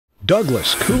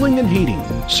Douglas Cooling and Heating,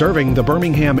 serving the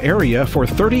Birmingham area for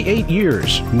 38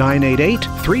 years.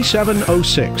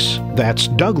 988-3706. That's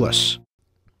Douglas.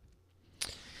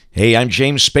 Hey, I'm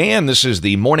James Spann. This is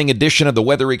the morning edition of the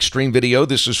Weather Extreme video.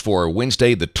 This is for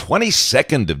Wednesday, the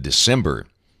 22nd of December.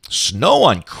 Snow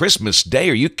on Christmas Day.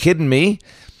 Are you kidding me?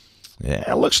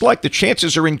 Yeah, looks like the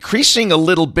chances are increasing a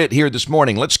little bit here this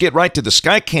morning. Let's get right to the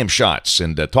Skycam shots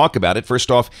and talk about it.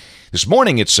 First off, this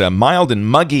morning it's mild and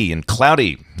muggy and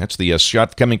cloudy. That's the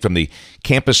shot coming from the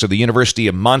campus of the University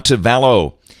of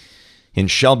Montevallo in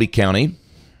Shelby County.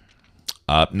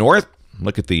 Up north,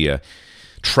 look at the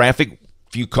traffic.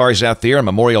 Few cars out there on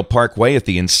Memorial Parkway at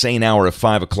the insane hour of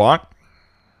 5 o'clock.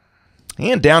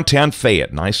 And downtown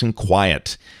Fayette, nice and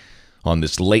quiet on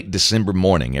this late December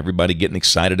morning. Everybody getting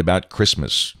excited about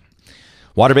Christmas.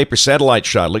 Water vapor satellite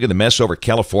shot. Look at the mess over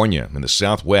California in the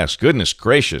southwest. Goodness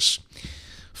gracious.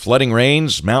 Flooding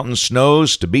rains, mountain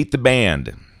snows to beat the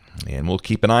band. And we'll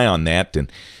keep an eye on that.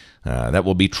 And that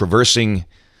will be traversing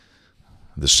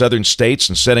the southern states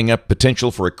and setting up potential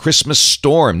for a Christmas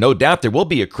storm. No doubt there will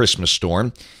be a Christmas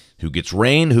storm. Who gets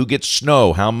rain? Who gets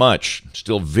snow? How much?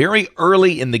 Still very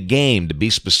early in the game to be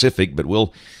specific, but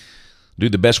we'll do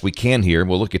the best we can here.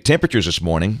 We'll look at temperatures this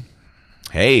morning.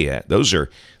 Hey, those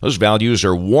values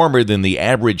are warmer than the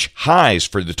average highs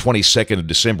for the 22nd of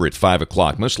December at 5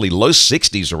 o'clock. Mostly low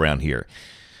 60s around here.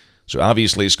 So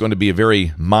obviously it's going to be a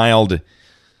very mild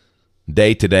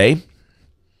day today.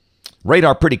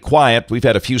 Radar pretty quiet. We've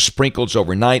had a few sprinkles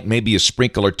overnight, maybe a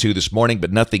sprinkle or two this morning,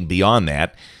 but nothing beyond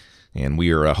that. And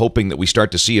we are hoping that we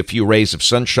start to see a few rays of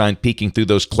sunshine peeking through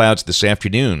those clouds this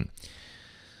afternoon.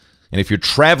 And if you're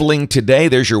traveling today,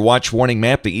 there's your watch warning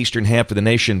map. The eastern half of the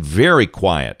nation, very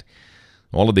quiet.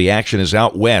 All of the action is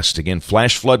out west. Again,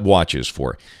 flash flood watches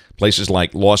for places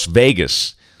like Las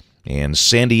Vegas and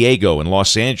San Diego and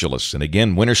Los Angeles. And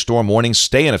again, winter storm warnings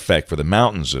stay in effect for the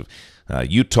mountains of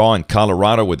Utah and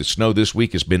Colorado, where the snow this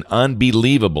week has been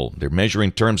unbelievable. They're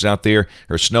measuring terms out there,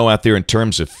 or snow out there in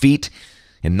terms of feet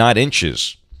and not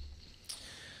inches.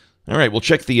 All right, we'll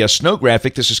check the snow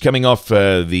graphic. This is coming off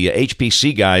the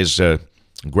HPC guys'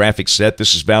 graphic set.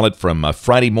 This is valid from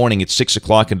Friday morning at 6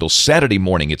 o'clock until Saturday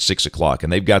morning at 6 o'clock.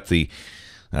 And they've got the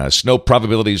snow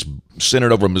probabilities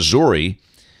centered over Missouri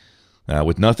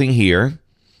with nothing here.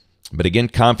 But again,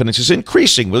 confidence is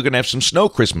increasing. We're going to have some snow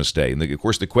Christmas Day. And of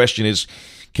course, the question is,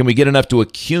 can we get enough to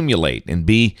accumulate and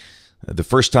be the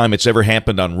first time it's ever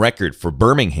happened on record for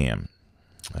Birmingham?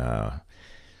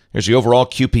 Here's the overall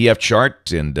QPF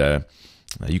chart, and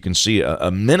you can see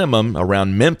a minimum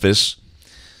around Memphis.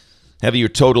 Heavier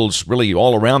totals really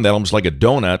all around that, almost like a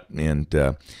donut. And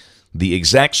the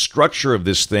exact structure of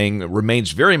this thing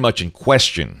remains very much in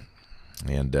question.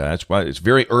 And that's why it's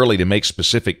very early to make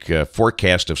specific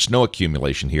forecast of snow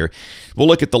accumulation here. We'll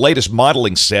look at the latest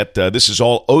modeling set. This is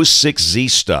all 06Z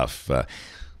stuff.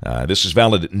 This is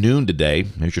valid at noon today.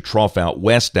 There's your trough out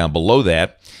west down below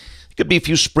that. Could be a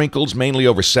few sprinkles, mainly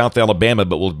over South Alabama,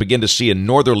 but we'll begin to see a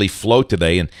northerly flow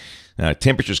today, and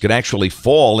temperatures could actually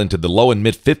fall into the low and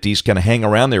mid-50s, kind of hang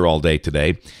around there all day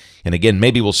today. And again,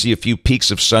 maybe we'll see a few peaks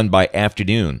of sun by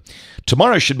afternoon.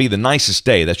 Tomorrow should be the nicest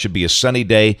day. That should be a sunny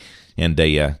day and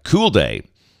a cool day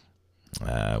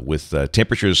with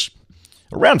temperatures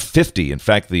around 50. In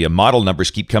fact, the model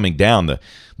numbers keep coming down. The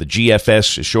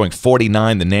GFS is showing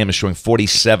 49. The NAM is showing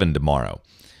 47 tomorrow.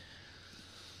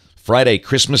 Friday,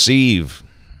 Christmas Eve.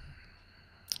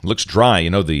 Looks dry.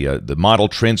 You know, the model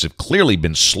trends have clearly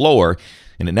been slower,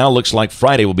 and it now looks like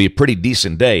Friday will be a pretty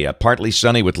decent day. Partly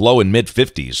sunny with low and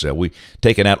mid-50s. We've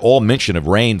taken out all mention of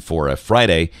rain for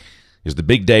Friday, as the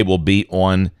big day will be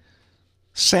on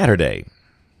Saturday,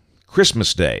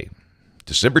 Christmas Day,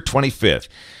 December 25th.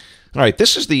 All right,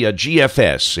 this is the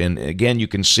GFS, and again, you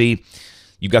can see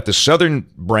you've got the southern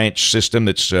branch system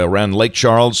that's around Lake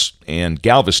Charles and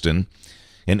Galveston,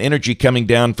 and energy coming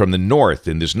down from the north,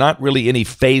 and there's not really any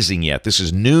phasing yet. This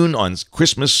is noon on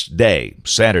Christmas Day,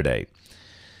 Saturday.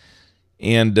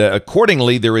 And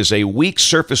accordingly, there is a weak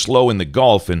surface low in the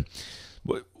Gulf, and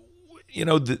you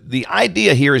know, the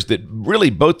idea here is that really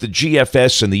both the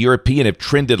GFS and the European have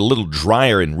trended a little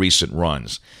drier in recent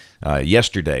runs.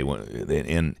 Yesterday,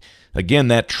 and again,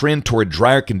 that trend toward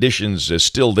drier conditions is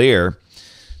still there.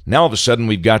 Now, all of a sudden,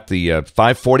 we've got the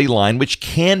 540 line, which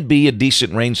can be a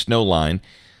decent rain-snow line,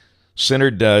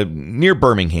 centered near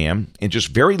Birmingham, and just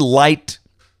very light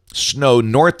snow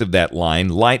north of that line,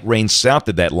 light rain south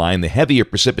of that line. The heavier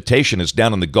precipitation is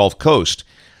down on the Gulf Coast.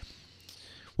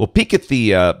 We'll peek at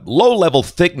the low-level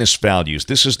thickness values.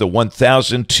 This is the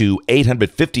 1,000 to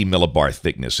 850 millibar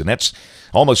thickness, and that's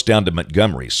almost down to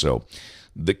Montgomery. So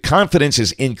the confidence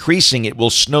is increasing. It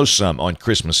will snow some on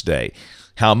Christmas Day.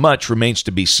 How much remains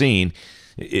to be seen.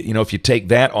 If you take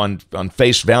that on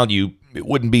face value, it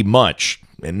wouldn't be much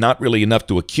and not really enough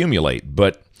to accumulate.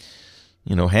 But,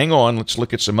 hang on. Let's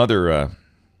look at some other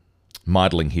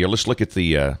modeling here. Let's look at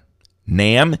the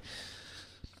NAM.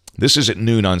 This is at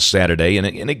noon on Saturday.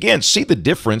 And again, see the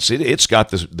difference. It's got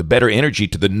the better energy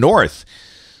to the north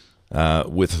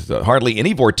with hardly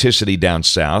any vorticity down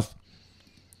south.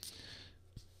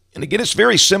 And again, it's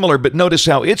very similar, but notice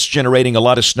how it's generating a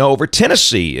lot of snow over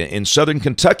Tennessee in southern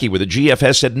Kentucky, where the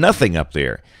GFS had nothing up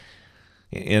there,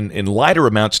 in lighter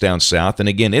amounts down south. And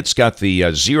again, it's got the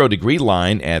 0-degree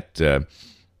line at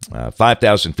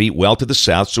 5,000 feet well to the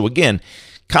south. So again,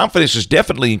 confidence is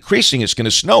definitely increasing. It's going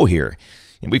to snow here.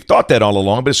 And we've thought that all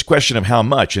along, but it's a question of how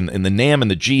much. And the NAM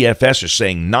and the GFS are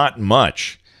saying not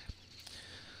much.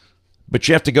 But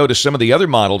you have to go to some of the other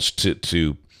models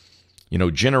to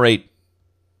generate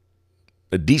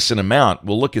a decent amount.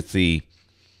 We'll look at the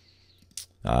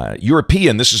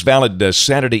European. This is valid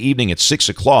Saturday evening at 6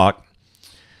 o'clock.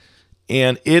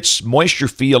 And its moisture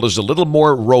field is a little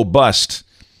more robust.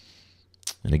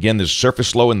 And again, there's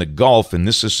surface low in the Gulf, and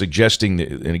this is suggesting that,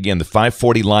 and again, the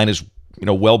 540 line is,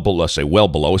 well below, well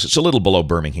below us. It's a little below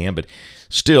Birmingham, but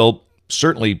still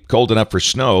certainly cold enough for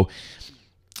snow.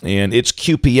 And its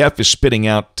QPF is spitting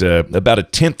out about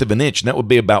 1/10 of an inch, and that would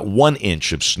be about 1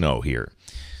 inch of snow here,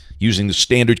 using the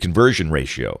standard conversion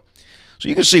ratio. So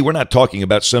you can see we're not talking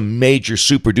about some major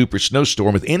super-duper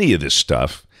snowstorm with any of this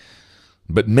stuff.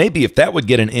 But maybe if that would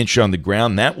get 1 inch on the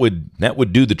ground, that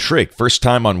would do the trick. First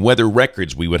time on weather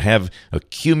records, we would have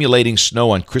accumulating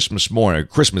snow on Christmas morning or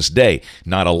Christmas Day.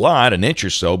 Not a lot, 1 inch or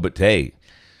so, but hey,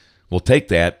 we'll take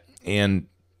that. And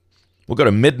we'll go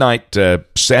to midnight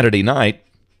Saturday night.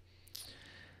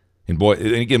 And boy,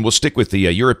 and again, we'll stick with the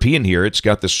European here. It's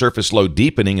got the surface low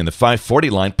deepening, and the 540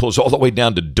 line pulls all the way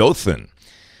down to Dothan.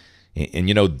 And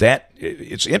that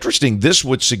it's interesting. This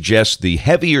would suggest the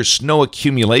heavier snow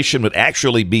accumulation would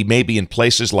actually be maybe in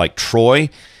places like Troy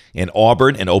and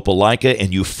Auburn and Opelika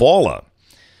and Eufaula,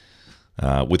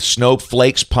 with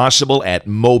snowflakes possible at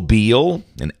Mobile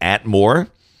and Atmore.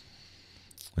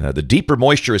 The deeper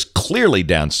moisture is clearly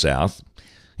down south,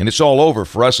 and it's all over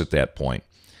for us at that point.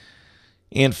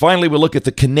 And finally, we'll look at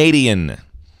the Canadian.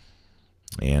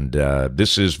 And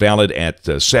this is valid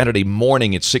at Saturday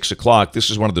morning at 6 o'clock. This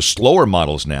is one of the slower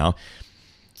models now.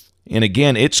 And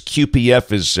again, its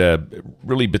QPF is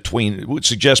really would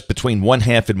suggest between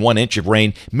 1/2 and 1 inch of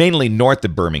rain, mainly north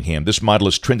of Birmingham. This model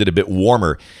is trended a bit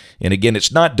warmer. And again,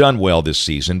 it's not done well this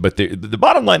season. But the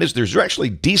bottom line is there's actually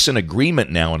decent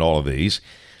agreement now in all of these.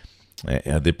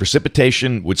 The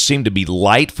precipitation would seem to be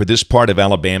light for this part of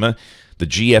Alabama. The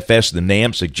GFS, the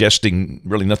NAM, suggesting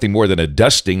really nothing more than a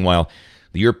dusting, while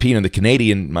the European and the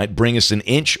Canadian might bring us 1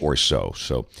 inch or so.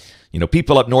 So,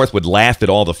 people up north would laugh at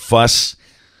all the fuss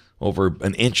over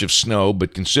 1 inch of snow,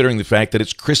 but considering the fact that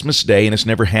it's Christmas Day and it's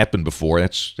never happened before,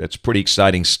 that's pretty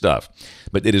exciting stuff.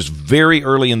 But it is very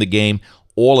early in the game.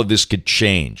 All of this could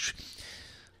change.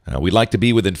 We'd like to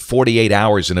be within 48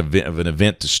 hours of an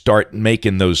event to start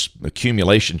making those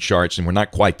accumulation charts, and we're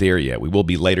not quite there yet. We will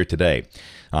be later today.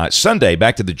 Sunday,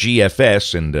 back to the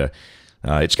GFS, and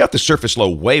it's got the surface low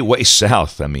way, way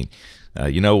south. I mean,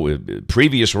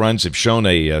 previous runs have shown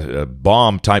a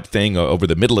bomb-type thing over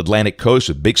the middle Atlantic coast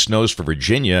with big snows for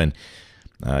Virginia. And,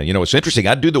 it's interesting.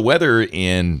 I do the weather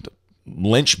in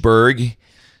Lynchburg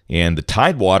and the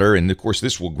Tidewater, and, of course,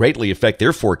 this will greatly affect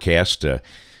their forecast.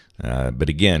 But,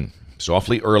 again, it's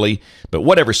awfully early. But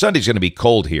whatever, Sunday's going to be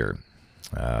cold here.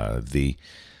 The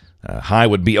high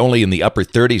would be only in the upper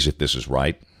 30s if this is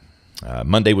right.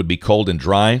 Monday would be cold and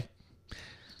dry.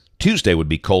 Tuesday would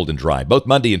be cold and dry. Both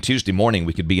Monday and Tuesday morning,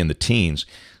 we could be in the teens.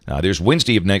 There's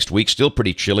Wednesday of next week, still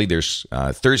pretty chilly. There's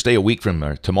Thursday a week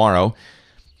from tomorrow.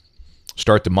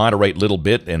 Start to moderate a little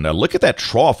bit. And look at that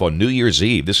trough on New Year's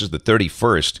Eve. This is the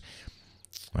 31st.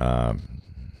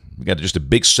 We got just a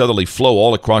big southerly flow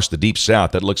all across the deep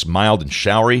south. That looks mild and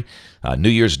showery. New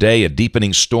Year's Day, a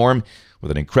deepening storm with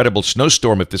an incredible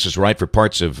snowstorm, if this is right, for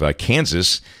parts of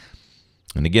Kansas.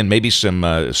 And again, maybe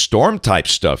some storm-type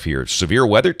stuff here, severe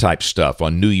weather-type stuff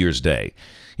on New Year's Day.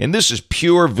 And this is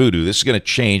pure voodoo. This is going to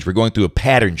change. We're going through a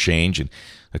pattern change, and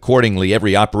accordingly,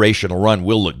 every operational run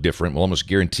will look different. We'll almost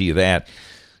guarantee you that.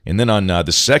 And then on the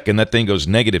 2nd, that thing goes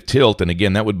negative tilt, and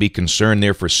again, that would be concern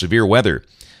there for severe weather,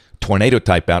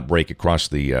 tornado-type outbreak across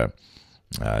the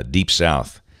deep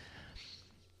south.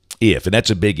 And that's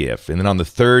a big if. And then on the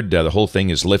 3rd, the whole thing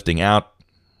is lifting out.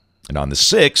 And on the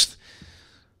 6th,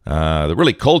 the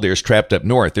really cold air is trapped up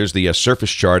north. There's the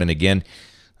surface chart, and again,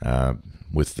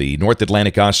 With the North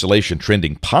Atlantic Oscillation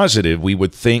trending positive, we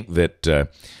would think that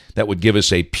that would give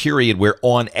us a period where,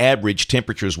 on average,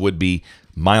 temperatures would be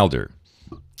milder.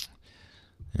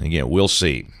 And again, we'll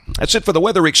see. That's it for the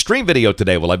Weather Extreme video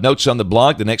today. We'll have notes on the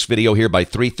blog. The next video here by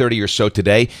 3:30 or so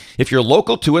today. If you're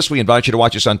local to us, we invite you to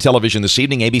watch us on television this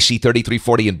evening, ABC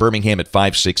 3340 in Birmingham at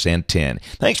 5, 6, and 10.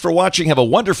 Thanks for watching. Have a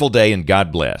wonderful day, and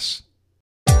God bless.